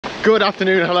Good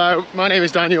afternoon, hello, my name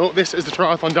is Daniel, this is the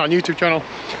TriathlonDan YouTube channel.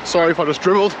 Sorry if I just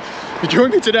dribbled. You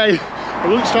joined me today at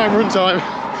lunchtime run time.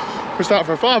 We're starting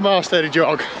for a 5 mile steady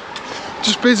jog.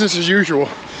 Just business as usual.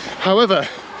 However,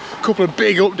 a couple of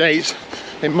big updates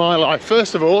in my life.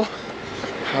 First of all,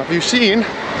 have you seen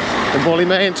the Molly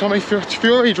May and Tommy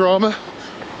Fury drama?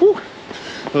 Woo.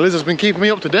 Liz has been keeping me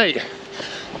up to date.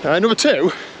 Number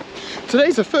two,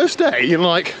 today's the first day in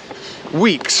like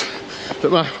weeks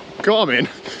that my Garmin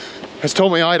has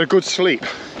told me I had a good sleep.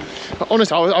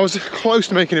 Honestly, I was close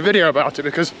to making a video about it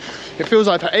because it feels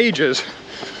like for ages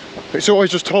it's always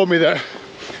just told me that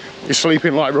you're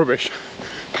sleeping like rubbish.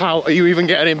 Pal, are you even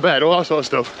getting in bed? All that sort of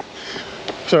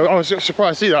stuff. So I was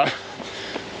surprised to see that.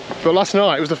 But last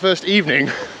night was the first evening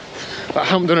that I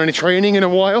haven't done any training in a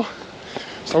while.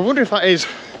 So I wonder if that is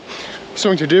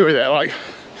something to do with it, like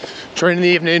train in the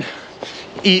evening,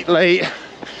 eat late,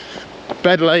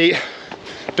 bed late,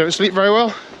 don't sleep very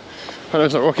well. I know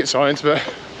it's not rocket science, but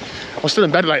I was still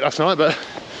in bed late last night, but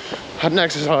hadn't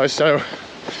exercised. So,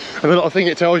 and the little thing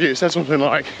it tells you, it says something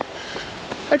like,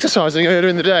 exercising earlier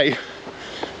in the day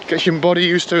gets your body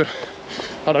used to,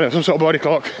 I don't know, some sort of body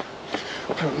clock.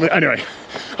 Anyway,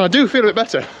 I do feel a bit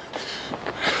better.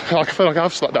 I feel like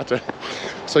I've slept better.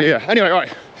 So yeah, anyway,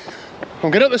 right.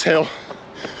 I'm getting up this hill,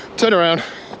 turn around,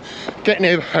 get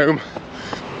near home,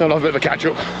 then I'll have a bit of a catch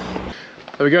up.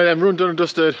 There we go then, run done and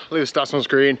dusted, leave the stats on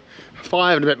screen.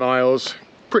 5 and a bit miles,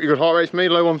 pretty good heart rate for me,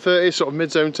 low 130, sort of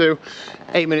mid zone 2,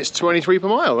 8 minutes 23 per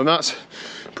mile, and that's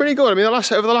pretty good. I mean,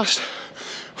 over the last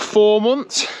 4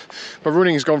 months, my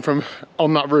running has gone from,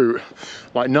 on that route,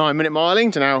 like 9-minute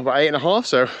miling to now about 8.5,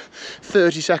 so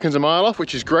 30 seconds a mile off,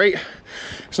 which is great.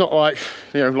 It's not like,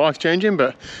 you know, life changing,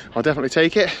 but I'll definitely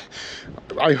take it.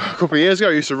 A couple of years ago,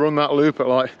 I used to run that loop at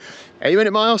like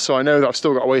 8-minute miles, so I know that I've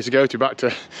still got a ways to go to back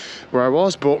to where I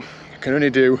was, but I can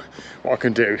only do what I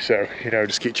can do, so, you know,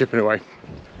 just keep chipping away.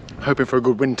 Hoping for a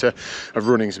good winter of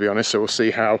running, to be honest, so we'll see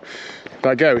how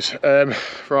that goes.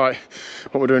 Right,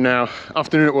 what we're doing now,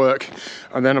 afternoon at work,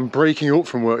 and then I'm breaking up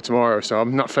from work tomorrow, so I'm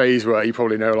in that phase where you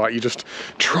probably know, like, you're just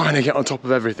trying to get on top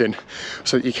of everything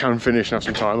so that you can finish and have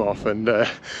some time off, and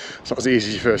it's not as easy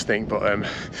as you first think, but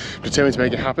determined to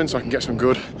make it happen so I can get some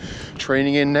good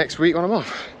training in next week when I'm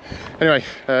off. Anyway,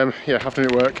 yeah,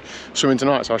 afternoon at work, swimming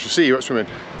tonight, so I shall see you at swimming.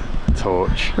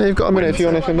 Torch. You've got a minute if you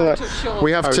want to do that.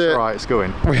 We have to. Right, it's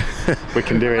going. We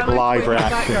can do it live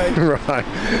reaction. Right.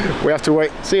 We have to wait.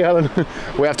 See, Helen.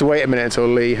 We have to wait a minute until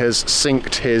Lee has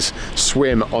synced his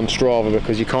swim on Strava,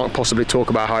 because you can't possibly talk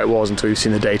about how it was until you've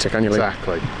seen the data, can you, Lee?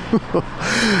 Exactly.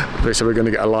 So we're going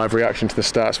to get a live reaction to the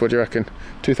stats. What do you reckon?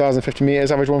 2,050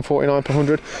 meters, average 149 per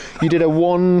 100. You did a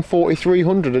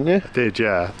 143/100, didn't you? Did,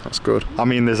 yeah. That's good. I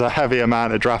mean, there's a heavy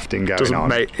amount of drafting going on.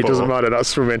 Mate, it doesn't matter. That's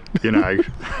swimming. You know.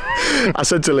 I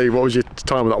said to Lee, what was your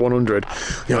time with that 100?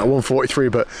 You're like 143,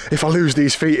 but if I lose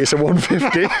these feet, it's a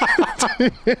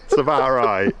 150. It's about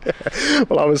right.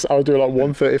 Well, I was doing like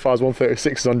 135s,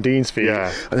 136s on Dean's feet.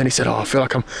 Yeah. And then he said, oh, I feel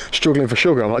like I'm struggling for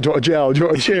sugar. I'm like, do you want a gel? Do you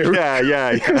want a chew?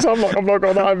 Yeah. Because I'm not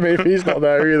got that in me if he's not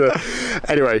there either.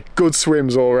 Anyway, good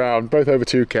swims all around, both over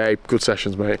 2K, good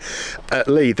sessions, mate.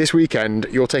 Lee, this weekend,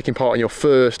 you're taking part in your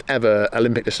first ever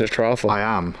Olympic distance triathlon. I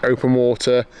am. Open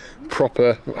water,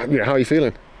 proper, you know, how are you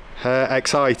feeling?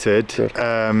 Excited,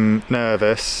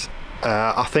 nervous.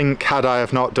 I think had I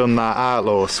have not done that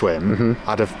outlaw swim,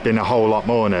 I'd have been a whole lot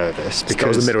more nervous, because that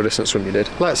was the middle distance swim you did.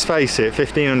 Let's face it,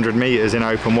 1,500 metres in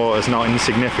open water is not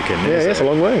insignificant, is it? It's a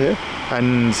long way, yeah.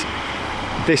 And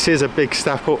this is a big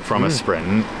step up from a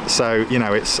sprint, so, you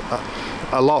know, it's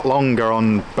a lot longer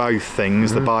on both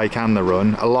things, the bike and the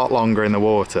run, a lot longer in the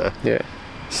water. Yeah.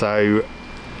 So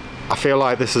I feel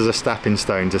like this is a stepping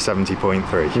stone to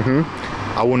 70.3.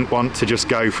 I wouldn't want to just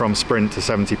go from sprint to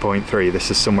 70.3. This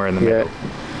is somewhere in the middle.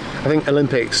 I think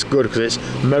Olympics good because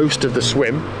it's most of the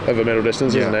swim of a middle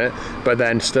distance, isn't it? But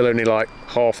then still only like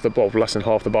half the, well, less than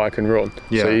half the bike and run.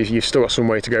 So you've still got some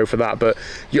way to go for that. But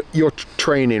your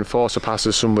training far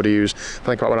surpasses somebody who's,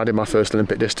 think about when I did my first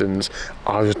Olympic distance,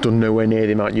 I was done nowhere near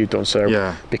the amount you've done.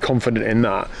 So be confident in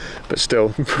that. But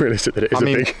still, realistic that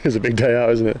it is a big day out,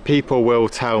 isn't it? People will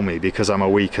tell me because I'm a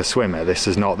weaker swimmer, this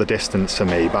is not the distance for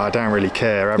me, but I don't really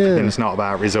care. Everything's not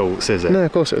about results, is it? No,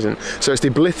 of course it isn't. So it's the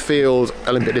Blithfield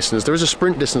Olympic distance. There is a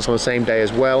sprint distance on the same day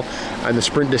as well, and the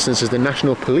sprint distance is the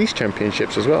National Police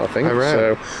Championships as well, I think.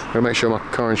 So I'm going to make sure my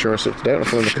car insurance is up to date.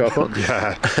 I'm in the car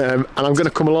park. And I'm going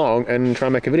to come along and try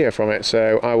and make a video from it.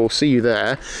 So I will see you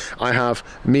there. I have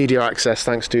media access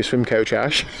thanks to swim coach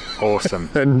Ash. Awesome.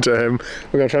 And we're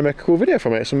going to try and make a cool video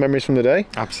from it. Some memories from the day.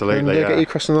 Absolutely. And get you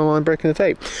crossing the line, breaking the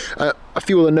tape. A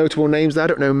few other notable names there. I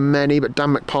don't know many, but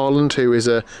Dan McParland, who is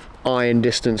a iron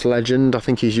distance legend. I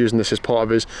think he's using this as part of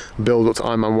his build up to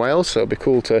Ironman Wales, so it'd be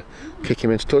cool to kick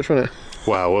him into touch, wouldn't it?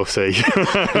 Well, we'll see.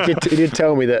 He did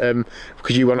tell me that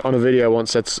because you went on a video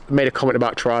once, made a comment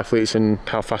about triathletes and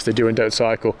how fast they do and don't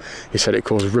cycle. He said it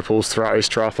causes ripples throughout his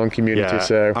triathlon community. Yeah,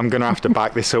 so I'm going to have to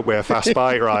back this up with a fast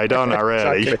bike ride, aren't I,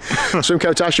 really? Exactly. Swim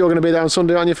coach Ash, you're going to be there on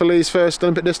Sunday, aren't you, for Lee's first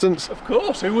Olympic distance? Of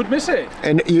course, who would miss it?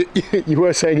 And you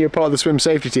were saying you're part of the swim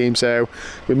safety team, so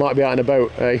we might be out in a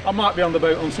boat, eh? I might be on the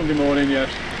boat on Sunday morning,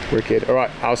 yes. Wicked. All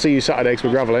right, I'll see you Saturday because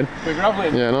we're gravelling. We're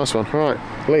gravelling. Yeah, nice one. All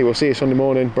right, Lee, we'll see you Sunday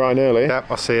morning, bright and early. Yep,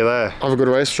 I'll see you there. Have a good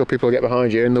race. I'm sure people will get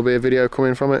behind you and there'll be a video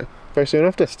coming from it very soon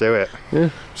after. Let's do it. Yeah,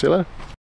 see you later.